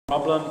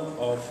problem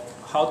of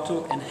how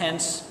to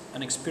enhance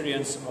an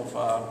experience of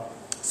a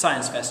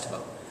science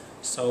festival.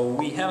 So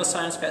we have a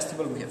science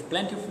festival, we have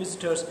plenty of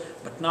visitors,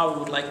 but now we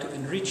would like to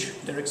enrich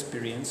their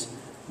experience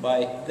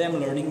by them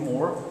learning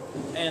more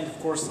and of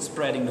course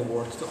spreading the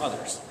word to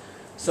others.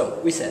 So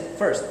we said,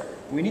 first,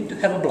 we need to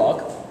have a blog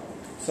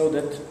so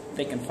that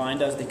they can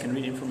find us, they can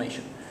read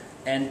information.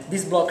 And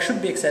this blog should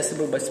be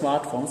accessible by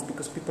smartphones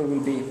because people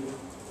will be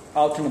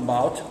out and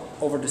about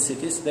over the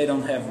cities. They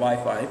don't have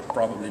Wi-Fi,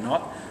 probably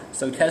not.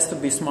 So it has to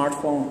be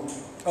smartphone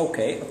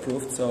okay,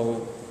 approved,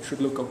 so it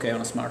should look okay on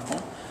a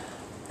smartphone.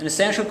 An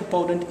essential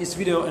component is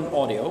video and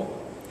audio.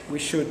 We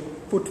should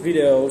put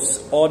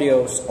videos,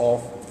 audios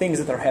of things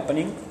that are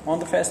happening on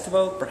the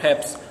festival,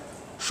 perhaps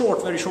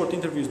short, very short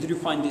interviews. Did you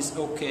find this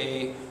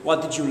okay?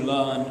 What did you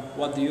learn?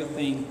 What do you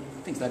think?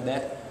 Things like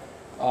that.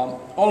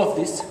 All of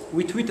this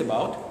we tweet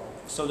about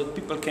so that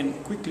people can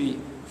quickly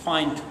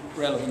find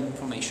relevant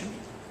information.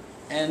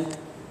 And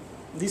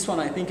this one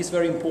I think is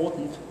very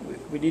important.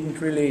 We didn't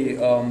really,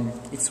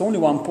 it's only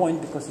one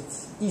point because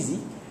it's easy.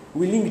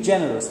 We link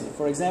generously.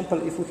 For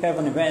example, if we have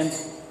an event,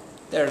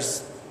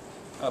 there's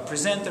a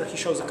presenter, he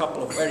shows a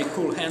couple of very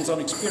cool hands-on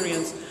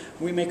experience.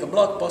 We make a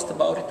blog post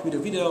about it with a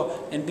video,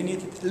 and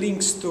beneath it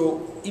links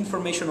to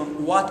information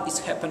on what is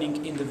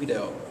happening in the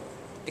video.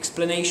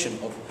 Explanation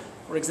of,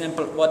 for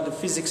example, what the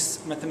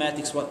physics,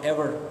 mathematics,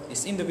 whatever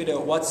is in the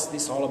video, what's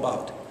this all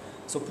about.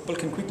 So people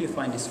can quickly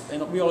find this.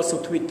 And we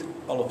also tweet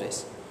all of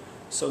this.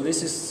 So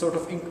this is sort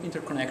of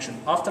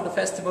interconnection. After the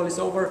festival is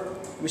over,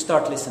 we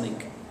start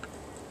listening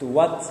to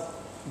what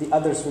the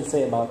others will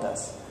say about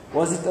us.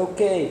 Was it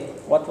okay?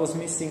 What was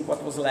missing?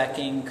 What was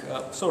lacking?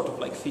 Sort of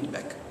like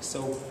feedback.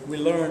 So we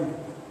learn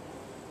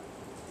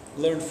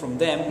from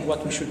them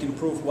what we should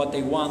improve, what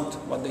they want,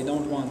 what they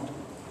don't want.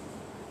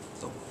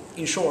 So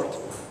in short,